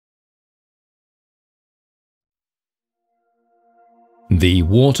The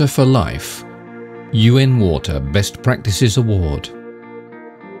Water for Life UN Water Best Practices Award.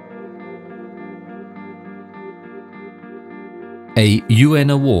 A UN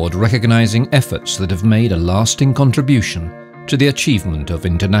award recognizing efforts that have made a lasting contribution to the achievement of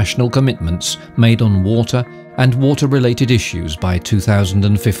international commitments made on water and water-related issues by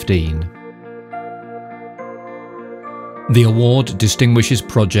 2015. The award distinguishes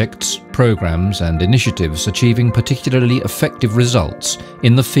projects, programs and initiatives achieving particularly effective results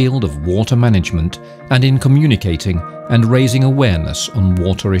in the field of water management and in communicating and raising awareness on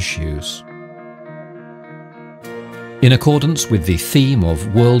water issues. In accordance with the theme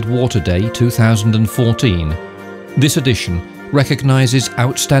of World Water Day 2014, this edition recognizes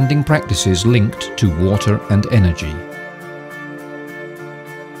outstanding practices linked to water and energy.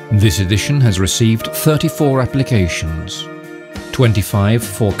 This edition has received 34 applications, 25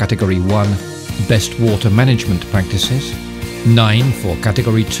 for Category 1 Best Water Management Practices, 9 for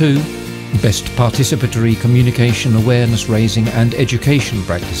Category 2 Best Participatory Communication Awareness Raising and Education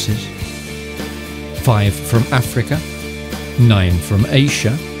Practices, 5 from Africa, 9 from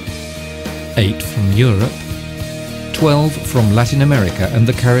Asia, 8 from Europe, 12 from Latin America and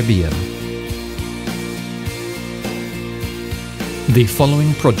the Caribbean. The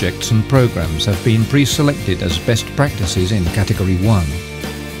following projects and programs have been pre-selected as best practices in Category 1.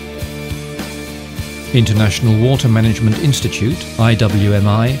 International Water Management Institute,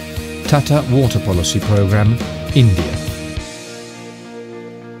 IWMI, Tata Water Policy Programme, India.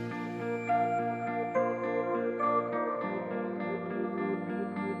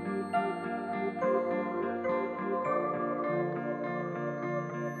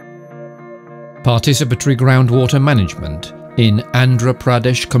 Participatory Groundwater Management in Andhra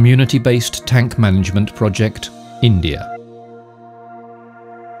Pradesh Community-Based Tank Management Project, India.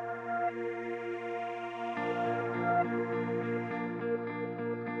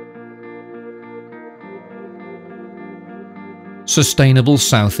 Sustainable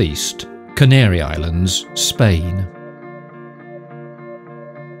Southeast, Canary Islands, Spain.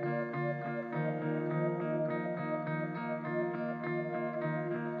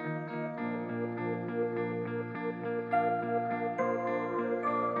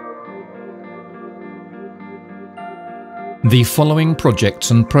 The following projects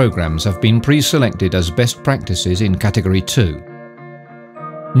and programs have been pre-selected as best practices in Category 2.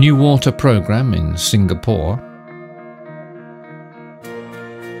 New Water Programme in Singapore,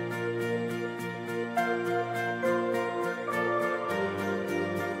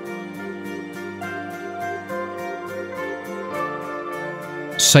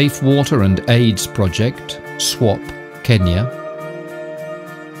 Safe Water and AIDS Project, SWAP, Kenya,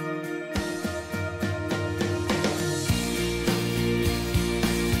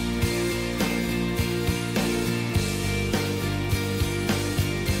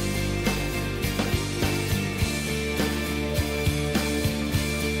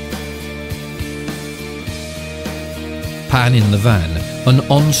 Pan in the Van, an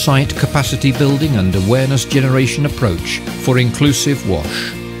on-site capacity building and awareness generation approach for inclusive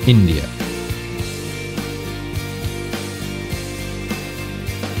wash, India.